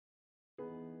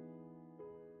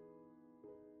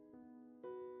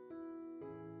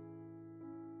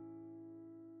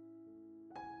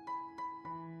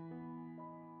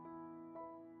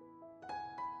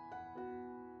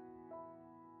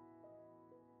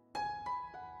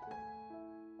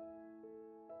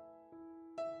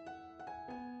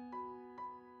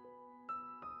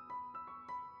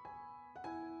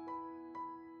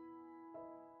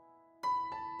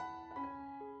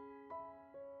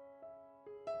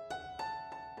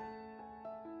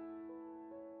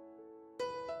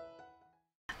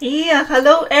Yeah,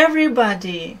 hello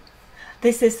everybody.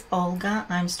 This is Olga.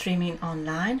 I'm streaming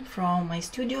online from my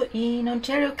studio in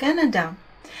Ontario, Canada.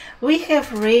 We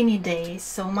have rainy days,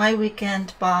 so my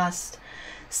weekend passed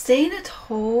staying at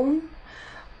home.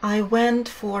 I went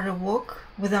for a walk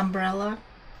with umbrella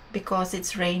because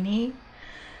it's rainy.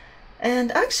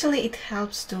 And actually it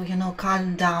helps to,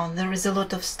 calm down. There is a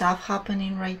lot of stuff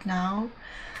happening right now.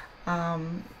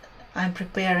 I'm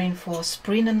preparing for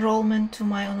spring enrollment to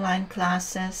my online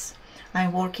classes.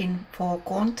 I'm working for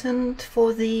content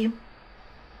for the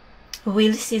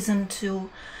WILLE season 2,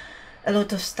 a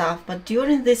lot of stuff. But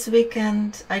during this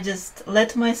weekend, I just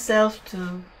let myself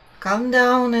to calm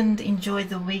down and enjoy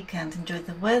the weekend, enjoy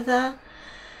the weather.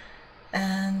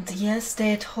 And yes,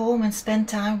 stay at home and spend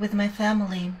time with my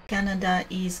family. Canada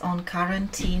is on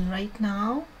quarantine right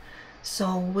now,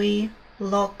 so we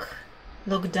lock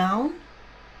down.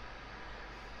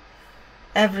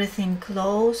 Everything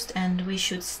closed and we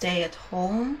should stay at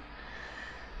home.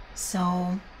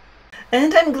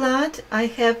 And I'm glad I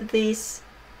have this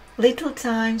little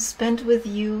time spent with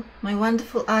you, my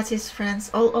wonderful artist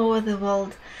friends all over the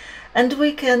world, and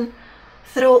we can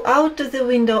throw out to the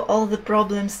window all the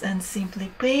problems and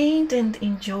simply paint and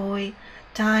enjoy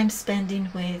time spending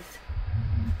with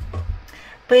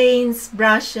paints,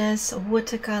 brushes,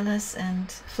 watercolors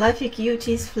and fluffy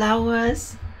cuties,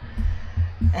 flowers.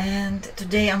 And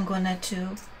today I'm gonna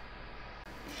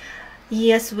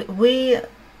yes, we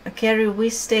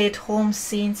stay at home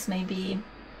since maybe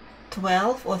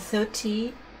 12 or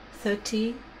 13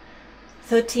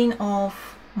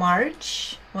 of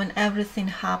March, when everything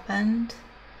happened,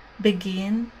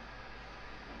 began.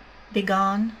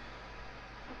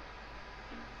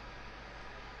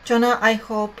 Jonah, I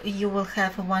hope you will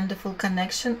have a wonderful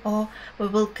connection, or we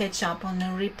will catch up on a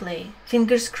replay.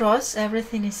 Fingers crossed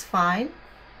everything is fine.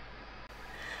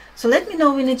 So let me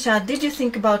know in the chat, did you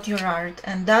think about your art,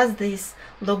 and does this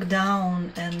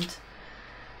lockdown and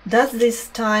does this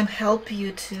time help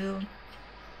you to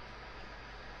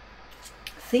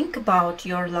think about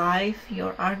your life,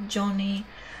 your art journey,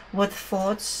 what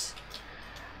thoughts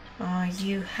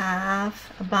you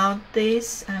have about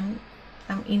this? I'm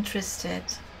interested.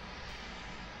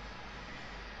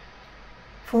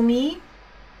 For me,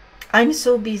 I'm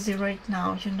so busy right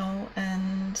now,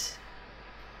 and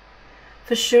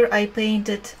for sure I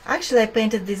painted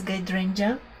this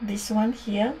hydrangea, this one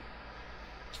here,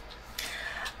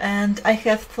 and I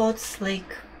have thoughts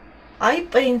like I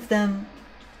paint them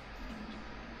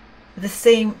the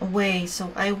same way.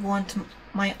 So I want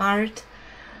my art,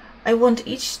 I want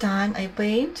each time I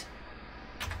paint,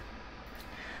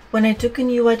 when I took a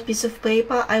new white piece of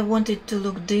paper, I want it to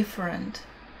look different.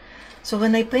 So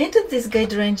when I painted this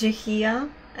hydrangea here,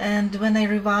 and when I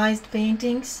revised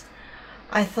paintings,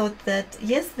 I thought that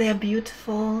yes, they are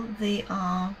beautiful, they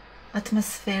are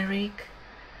atmospheric,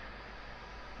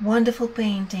 wonderful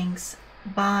paintings,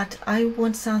 but I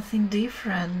want something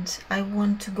different. I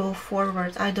want to go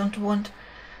forward. I don't want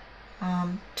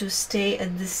to stay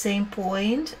at the same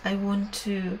point. I want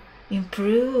to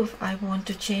improve. I want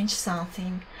to change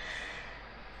something.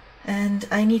 And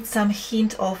I need some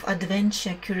hint of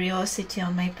adventure, curiosity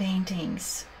on my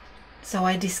paintings. So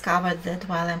I discovered that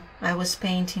while I was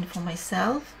painting for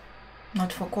myself,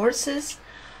 not for courses,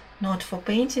 not for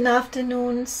painting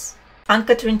afternoons.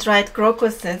 Anne-Catherine tried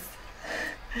crocuses.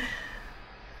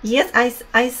 Yes,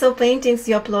 I saw paintings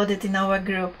you uploaded in our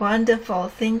group. Wonderful,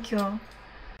 thank you.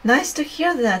 Nice to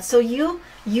hear that. So you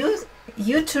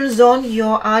turn on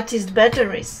your artist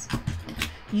batteries.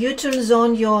 You turn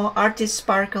on your artist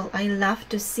sparkle. I love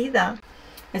to see that.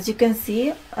 As you can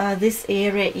see, this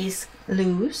area is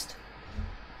loosed.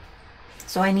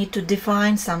 So I need to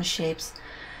define some shapes.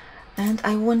 And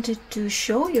I wanted to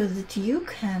show you that you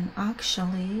can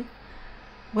actually,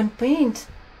 when paint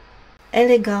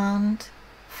elegant,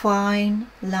 fine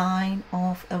line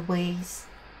of a vase,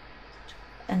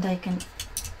 and I can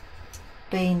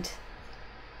paint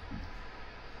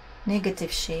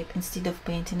negative shape instead of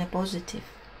painting a positive.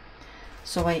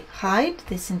 So I hide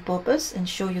this in purpose and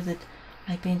show you that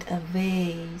I paint a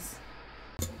vase.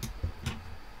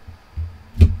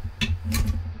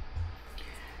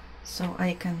 So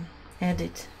I can add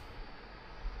it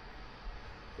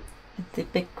at the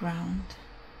background.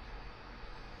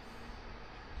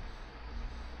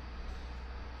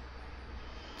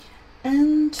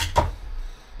 And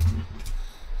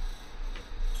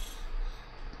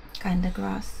kind of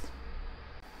grass.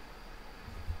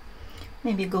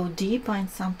 Maybe go deeper in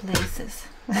some places.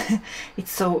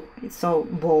 It's so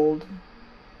bold.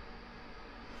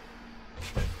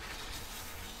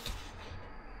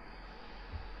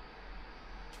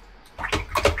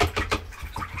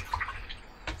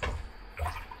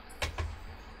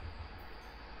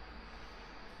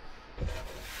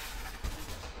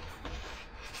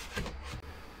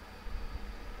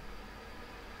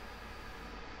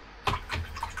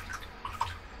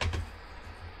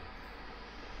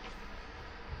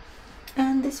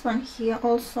 this one here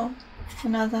also,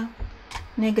 another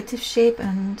negative shape,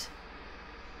 and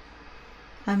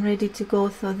I'm ready to go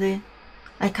through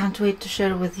I can't wait to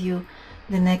share with you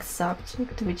the next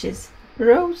subject, which is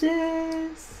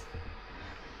roses.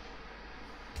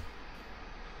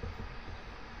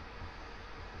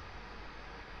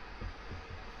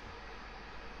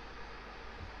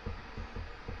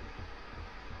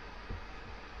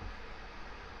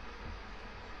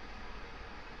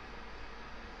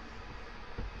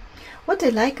 What I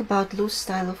like about loose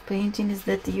style of painting is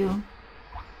that the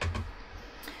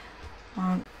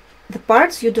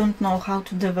parts you don't know how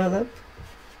to develop,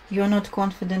 you're not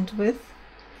confident with,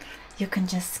 you can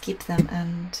just skip them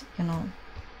and, you know,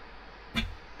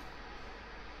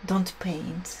 don't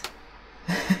paint.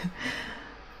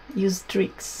 Use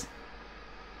tricks.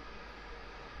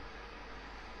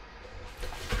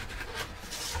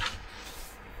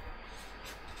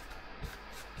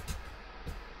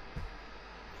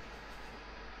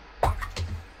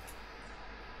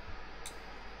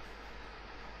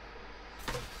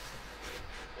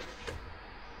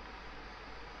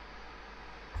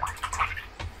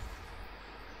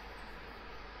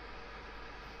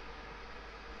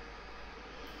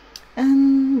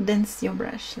 And dance your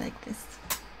brush like this.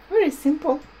 Very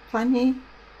simple, funny.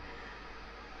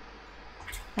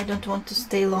 I don't want to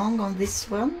stay long on this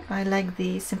one. I like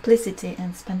the simplicity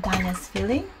and spontaneous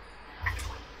feeling.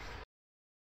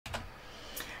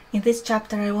 In this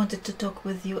chapter I wanted to talk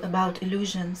with you about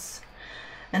illusions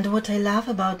and what I love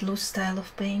about loose style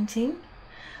of painting.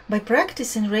 By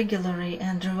practicing regularly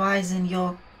and revising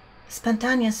your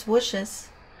spontaneous washes,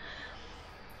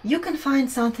 you can find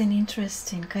something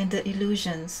interesting, kind of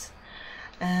illusions,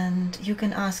 and you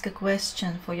can ask a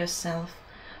question for yourself.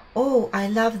 Oh, I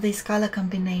love this color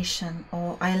combination,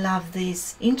 or I love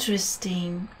this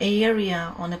interesting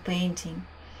area on a painting.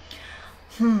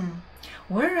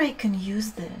 Where I can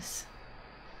use this?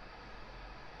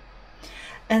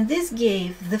 And this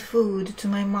gave the food to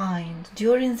my mind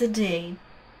during the day.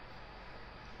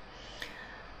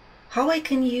 How I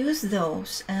can use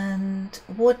those and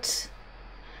what.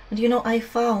 And you know, I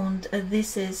found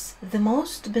this is the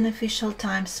most beneficial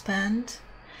time spent,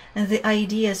 and the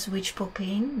ideas which pop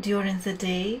in during the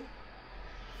day,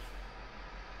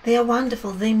 they are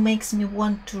wonderful. They makes me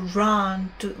want to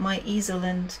run to my easel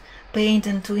and paint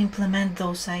and to implement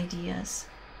those ideas.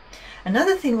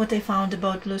 Another thing what I found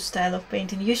about loose style of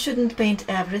painting, you shouldn't paint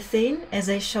everything, as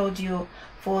I showed you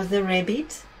for the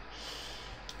rabbit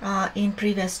in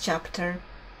previous chapter.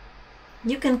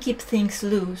 You can keep things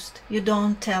loose. You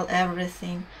don't tell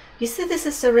everything. You see, this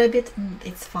is a rabbit,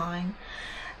 it's fine.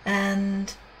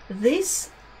 And this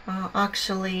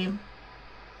actually,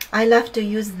 I love to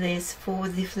use this for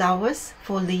the flowers,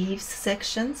 for leaves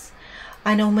sections.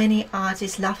 I know many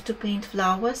artists love to paint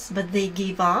flowers, but they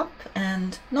give up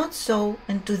and not so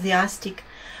enthusiastic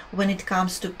when it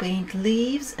comes to paint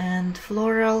leaves and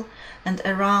floral and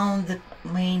around the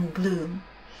main bloom.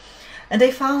 And I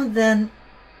found then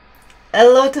a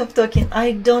lot of talking.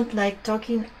 I don't like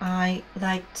talking. I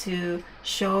like to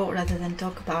show rather than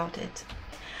talk about it.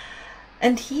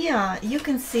 And here you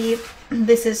can see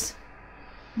this is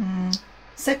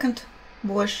second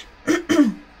wash,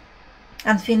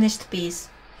 unfinished piece.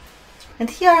 And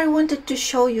here I wanted to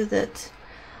show you that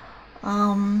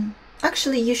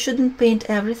actually you shouldn't paint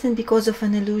everything because of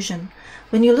an illusion.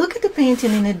 When you look at the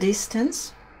painting in a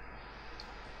distance,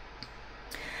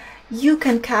 you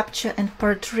can capture and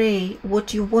portray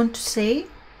what you want to say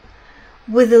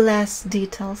with the less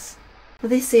details.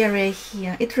 This area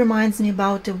here, it reminds me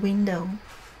about a window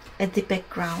at the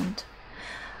background.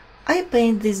 I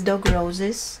paint these dog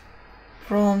roses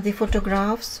from the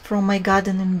photographs from my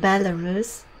garden in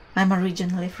Belarus. I'm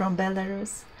originally from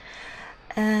Belarus.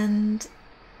 And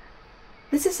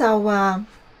this is our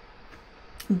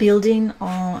building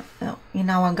in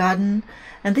our garden.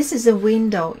 And this is a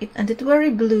window, and it's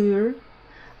very blur,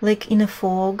 like in a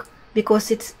fog, because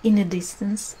it's in a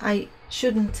distance. I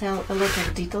shouldn't tell a lot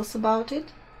of details about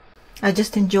it. I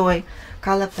just enjoy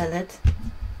color palette.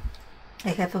 I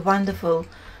have a wonderful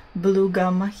blue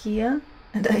gamma here,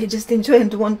 and I just enjoy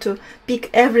and want to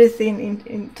pick everything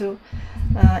into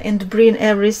and bring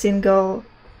every single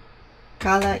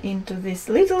color into this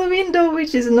little window,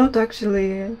 which is not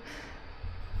actually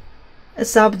a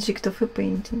subject of a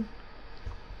painting.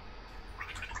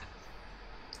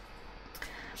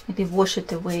 Maybe wash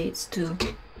it away, it's too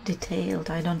detailed.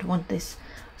 I don't want this.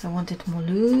 I want it more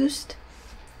loosed.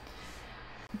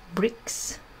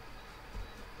 Bricks.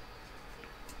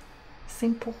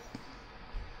 Simple.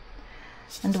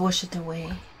 And wash it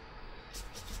away.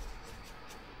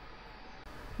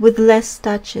 With less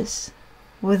touches.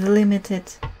 with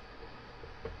limited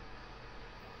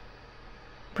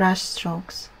brush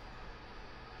strokes.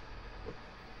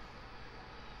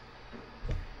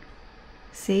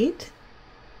 See it?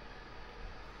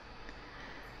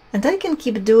 And I can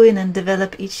keep doing and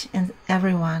develop each and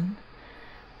every one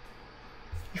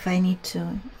if I need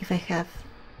to, if I have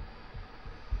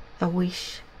a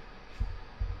wish.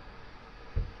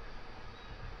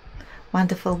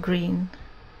 Wonderful green.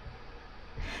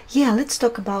 Yeah, let's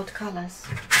talk about colors.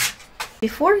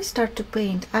 Before I start to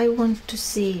paint, I want to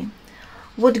see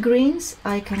what greens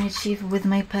I can achieve with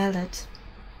my palette.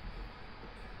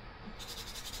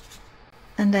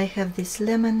 And I have this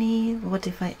lemony. What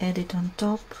if I add it on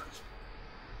top?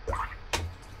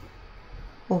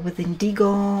 Or with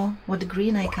indigo, what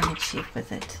green I can achieve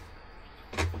with it?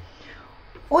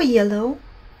 Or yellow.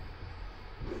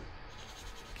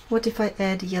 What if I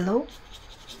add yellow?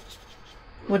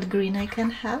 What green I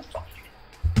can have?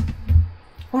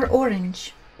 Or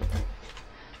orange.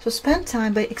 So spend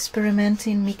time by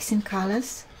experimenting, mixing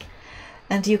colors,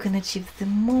 and you can achieve the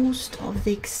most of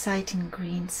the exciting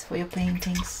greens for your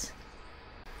paintings.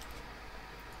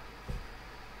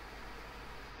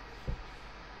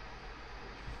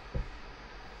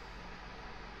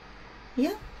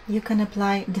 Yeah, you can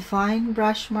apply define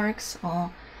brush marks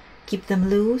or keep them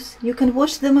loose. You can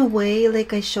wash them away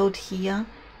like I showed here.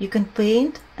 You can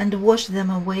paint and wash them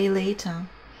away later.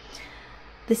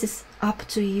 This is up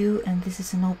to you, and this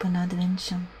is an open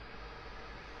adventure.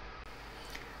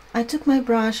 I took my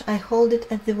brush, I hold it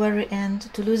at the very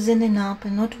end to loosen it up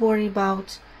and not worry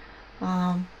about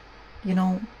you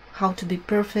know, how to be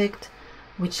perfect,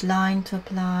 which line to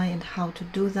apply and how to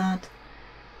do that.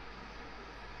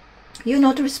 You're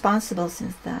not responsible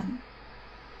since then.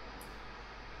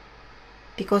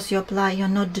 Because you apply, you're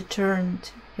not deterred,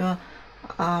 you're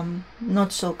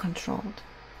not so controlled.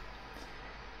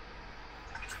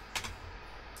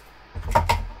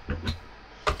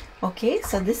 Okay,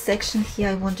 so this section here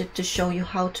I wanted to show you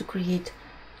how to create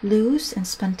loose and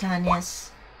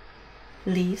spontaneous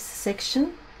leaves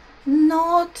section,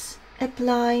 not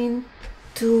applying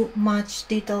too much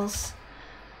details,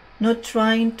 not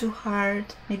trying too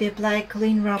hard. Maybe apply a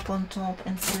clean wrap on top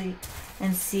and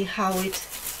see how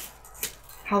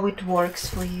it works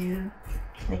for you,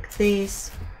 like this.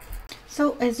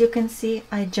 So as you can see,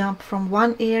 I jump from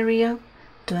one area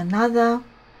to another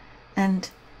and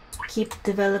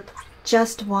develop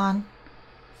just one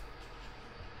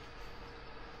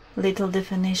little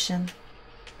definition.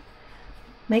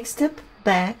 Make step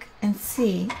back and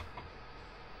see,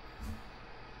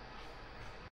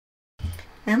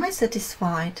 am I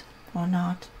satisfied or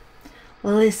not?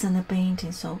 Listen a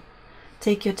painting, so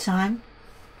take your time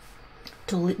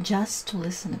to just to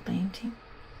listen a painting.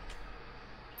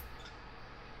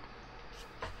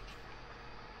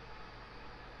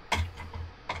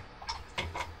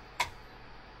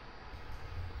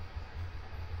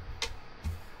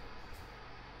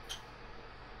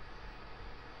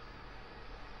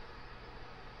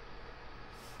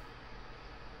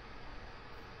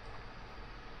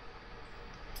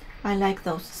 I like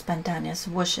those spontaneous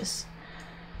washes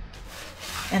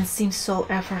and seems so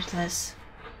effortless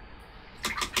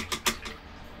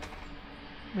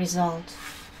result.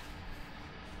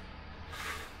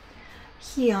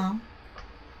 Here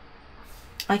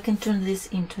I can turn this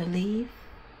into a leaf.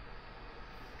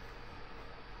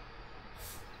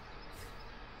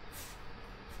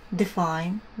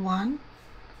 Define one.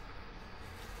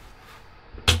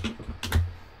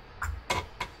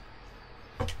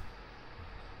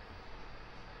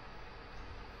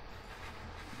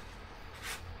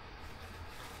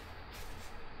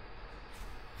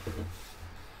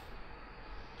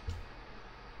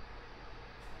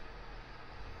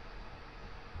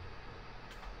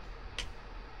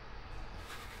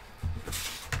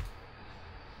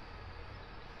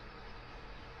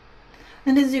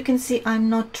 And as you can see, I'm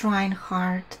not trying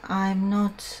hard. I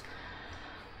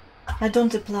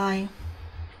don't apply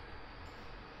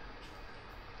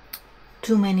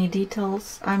too many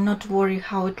details. I'm not worried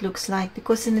how it looks like,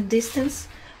 because in the distance,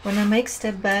 when I make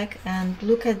step back and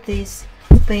look at this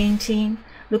painting,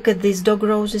 look at these dog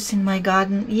roses in my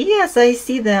garden. Yes, I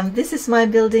see them. This is my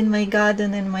building, my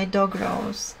garden, and my dog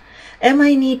rose. Am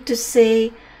I need to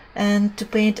say and to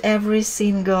paint every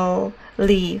single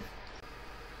leaf?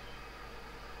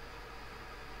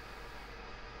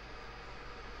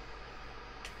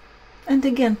 And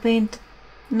again, paint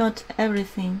not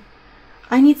everything.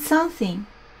 I need something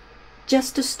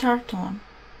just to start on.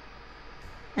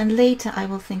 And later I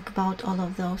will think about all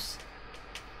of those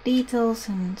details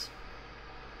and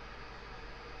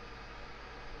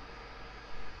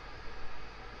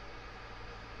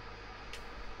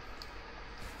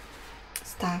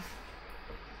stuff.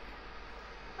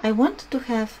 I want to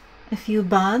have a few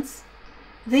buds.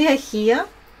 They are here,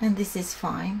 and this is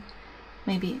fine.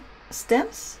 Maybe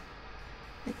stems,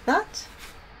 like that.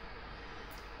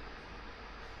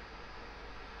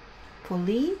 For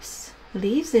leaves,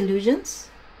 illusions.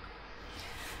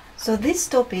 So this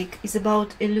topic is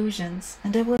about illusions,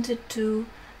 and I wanted to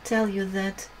tell you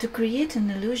that to create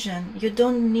an illusion, you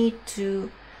don't need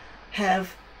to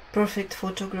have perfect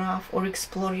photograph or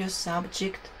explore your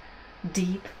subject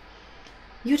deep.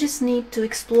 You just need to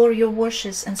explore your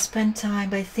washes and spend time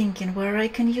by thinking where I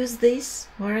can use this,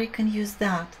 where I can use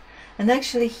that. And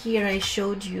actually here I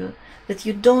showed you that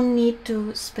you don't need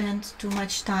to spend too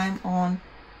much time on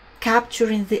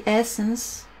capturing the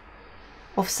essence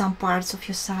of some parts of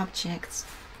your subjects.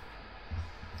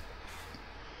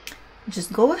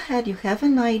 Just go ahead, you have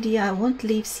an idea, I want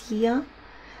leaves here,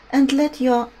 and let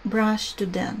your brush to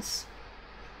dance.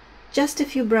 Just a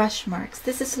few brush marks.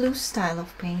 This is loose style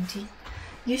of painting.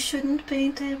 You shouldn't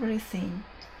paint everything.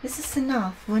 This is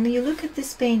enough. When you look at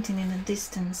this painting in a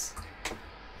distance,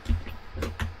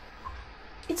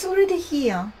 it's already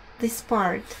here, this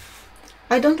part.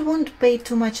 I don't want to pay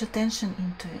too much attention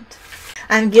into it.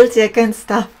 I'm guilty, I can't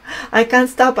stop.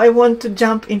 I want to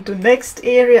jump into next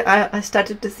area. I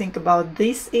started to think about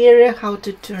this area, how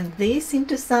to turn this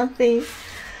into something.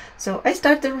 So I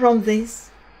started from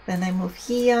this, then I move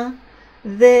here,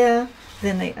 there,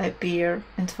 then I appear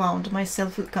and found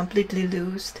myself completely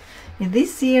lost in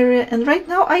this area. And right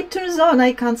now I turn on,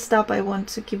 I can't stop. I want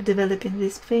to keep developing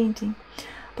this painting.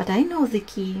 But I know the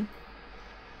key.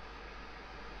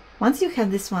 Once you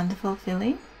have this wonderful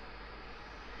feeling,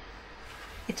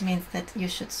 it means that you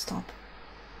should stop.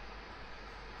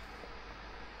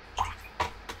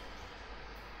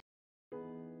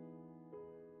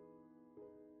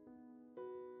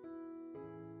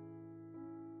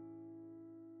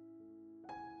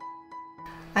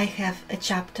 I have a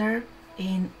chapter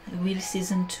in WILLE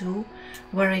Season 2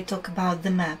 where I talk about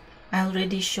the map. I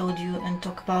already showed you and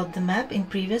talked about the map in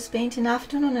previous painting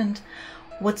afternoon and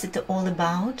what's it all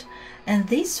about. And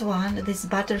this one, this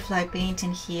butterfly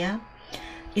painting here,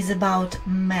 is about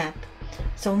map.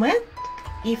 So map,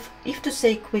 if to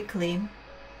say quickly,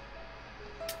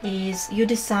 is you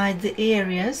decide the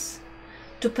areas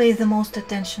to pay the most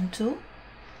attention to.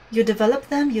 You develop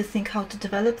them, you think how to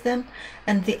develop them,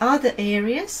 and the other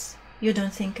areas, you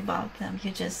don't think about them.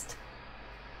 You just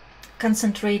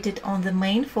concentrate it on the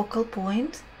main focal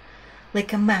point,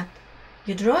 like a map.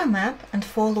 You draw a map and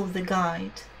follow the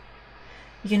guide.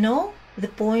 You know the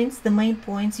points, the main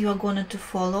points you are going to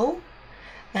follow,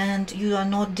 and you are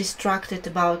not distracted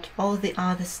about all the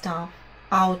other stuff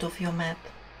out of your map.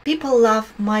 People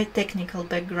love my technical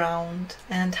background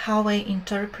and how I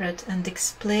interpret and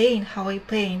explain how I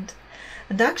paint.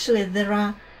 And actually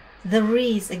there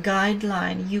is a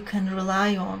guideline you can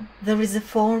rely on. There is a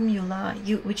formula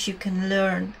which you can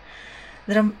learn.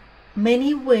 There are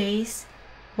many ways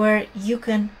where you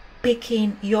can pick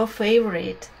in your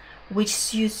favorite which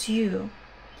suits you.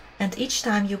 And each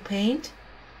time you paint,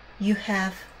 you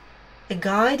have a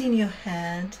guide in your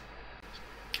head.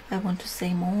 I want to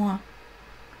say more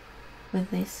with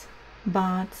this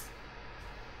buds.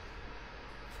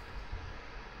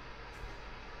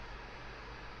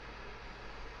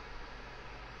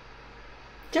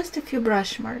 Just a few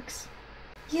brush marks.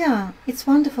 Yeah, it's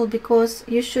wonderful because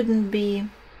you shouldn't be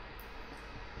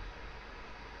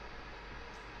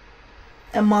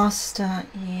a master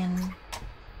in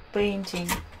painting.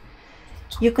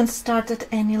 You can start at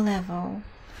any level.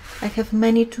 I have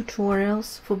many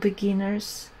tutorials for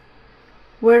beginners,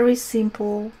 very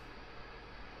simple.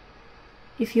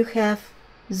 If you have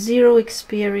zero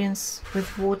experience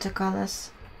with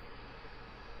watercolors,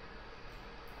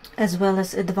 as well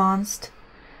as advanced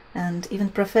and even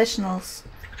professionals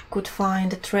could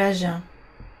find a treasure,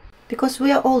 because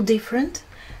we are all different.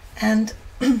 And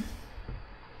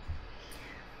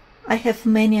I have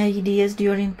many ideas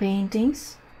during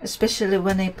paintings, especially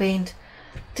when I paint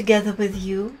together with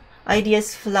you.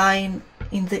 Ideas flying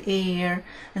in the air,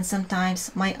 and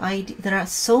sometimes there are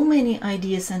so many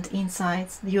ideas and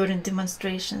insights during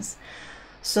demonstrations,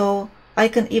 so I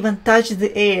can even touch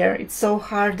the air. It's so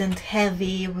hard and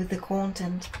heavy with the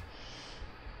content.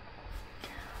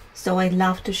 So I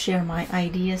love to share my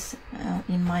ideas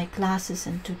in my classes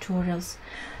and tutorials.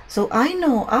 So I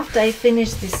know after I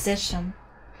finish this session,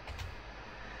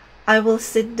 I will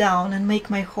sit down and make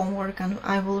my homework, and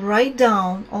I will write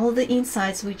down all the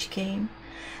insights which came,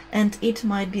 and it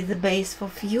might be the base for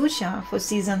future, for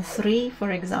season 3,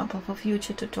 for example, for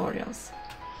future tutorials.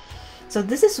 So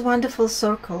this is a wonderful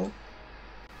circle.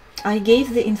 I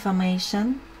gave the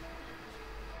information,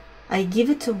 I give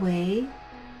it away,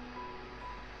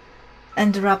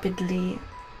 and rapidly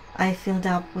I filled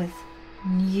up with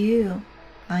new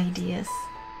ideas.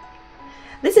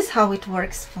 This is how it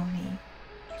works for me.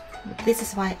 This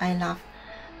is why I love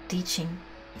teaching.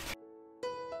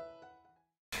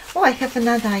 Oh, I have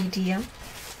another idea,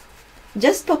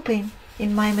 just popping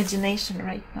in my imagination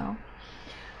right now.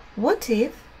 What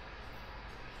if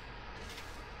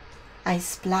I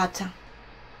splatter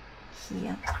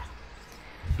here?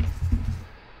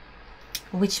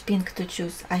 Which pink to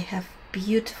choose? I have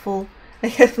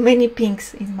many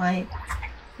pinks in my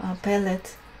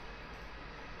palette,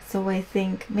 so I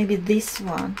think maybe this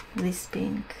one, this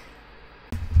pink.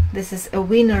 This is a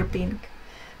winner pink.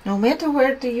 No matter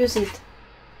where to use it,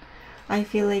 I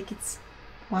feel like it's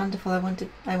wonderful.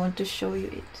 I want to show you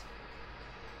it.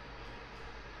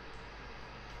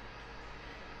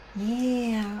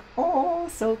 Yeah, oh,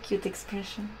 so cute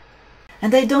expression.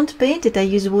 And I don't paint it, I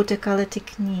use watercolor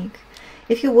technique.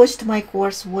 If you watched my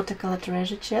course Watercolor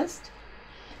Treasure Chest,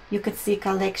 you could see a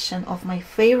collection of my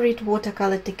favorite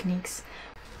watercolor techniques.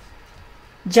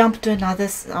 Jump to another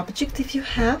subject if you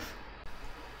have.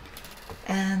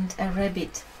 And a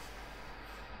rabbit.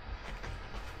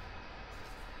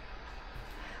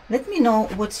 Let me know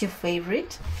what's your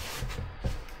favorite.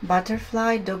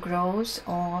 Butterfly, dog rose,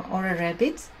 or a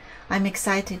rabbit. I'm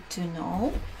excited to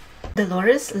know.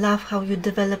 Dolores, love how you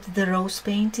developed the rose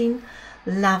painting.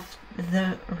 Love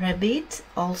the rabbit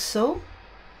also.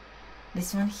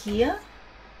 This one here.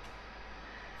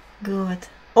 Good.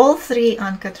 All three,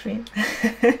 Anne-Catherine.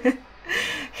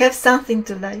 Have something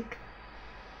to like.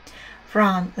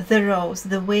 Fran, the rose,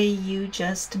 the way you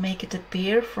just make it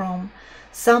appear from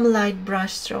some light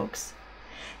brush strokes.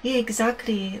 Yeah,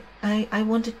 exactly. I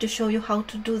wanted to show you how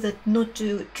to do that, not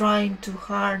to trying too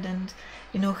hard and,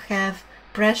 you know, have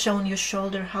pressure on your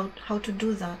shoulder, how to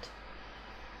do that.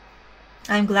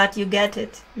 I'm glad you get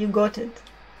it. You got it.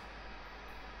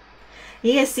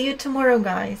 Yeah, see you tomorrow,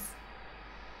 guys.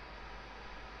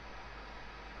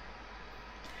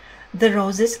 The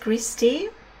roses, Christy.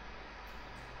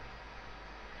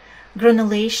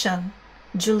 Granulation,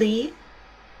 Julie.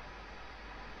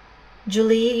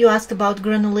 Julie, you asked about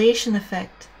granulation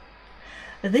effect.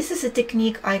 This is a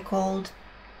technique I called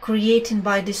creating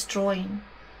by destroying.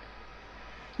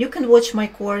 You can watch my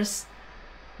course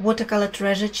Watercolor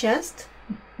Treasure Chest,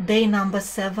 day number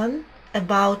 7,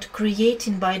 about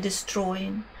creating by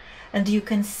destroying, and you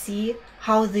can see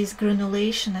how these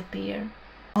granulation appear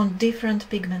on different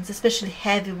pigments, especially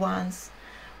heavy ones,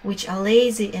 which are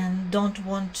lazy and don't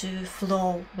want to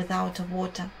flow without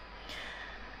water,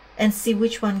 and see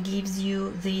which one gives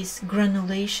you this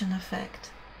granulation effect.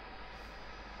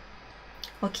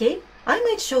 Okay, I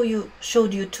might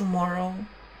showed you tomorrow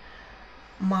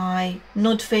my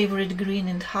not favorite green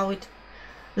and how it,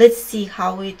 let's see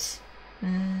how it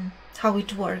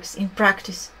works in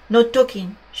practice. Not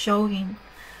talking, showing.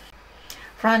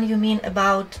 Fran, you mean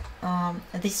about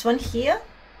this one here?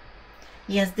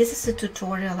 Yes, this is a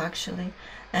tutorial actually,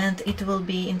 and it will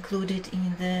be included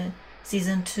in the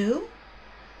season 2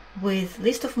 with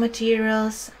list of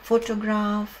materials,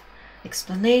 photograph,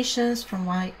 explanations from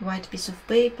white piece of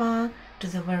paper to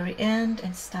the very end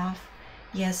and stuff.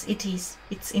 Yes, it is.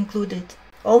 It's included.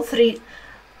 All 3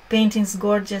 paintings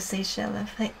gorgeous, says Sheila.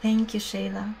 Thank you,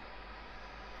 Sheila.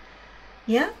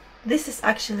 Yeah, this is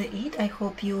actually it. I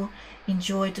hope you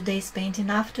enjoyed today's painting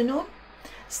afternoon.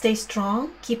 Stay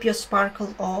strong, keep your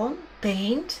sparkle on,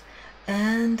 paint,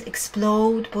 and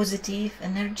explode positive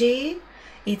energy.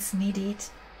 It's needed.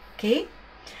 Okay?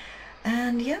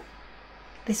 And yeah,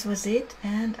 this was it,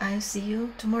 and I'll see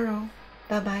you tomorrow.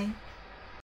 Bye-bye.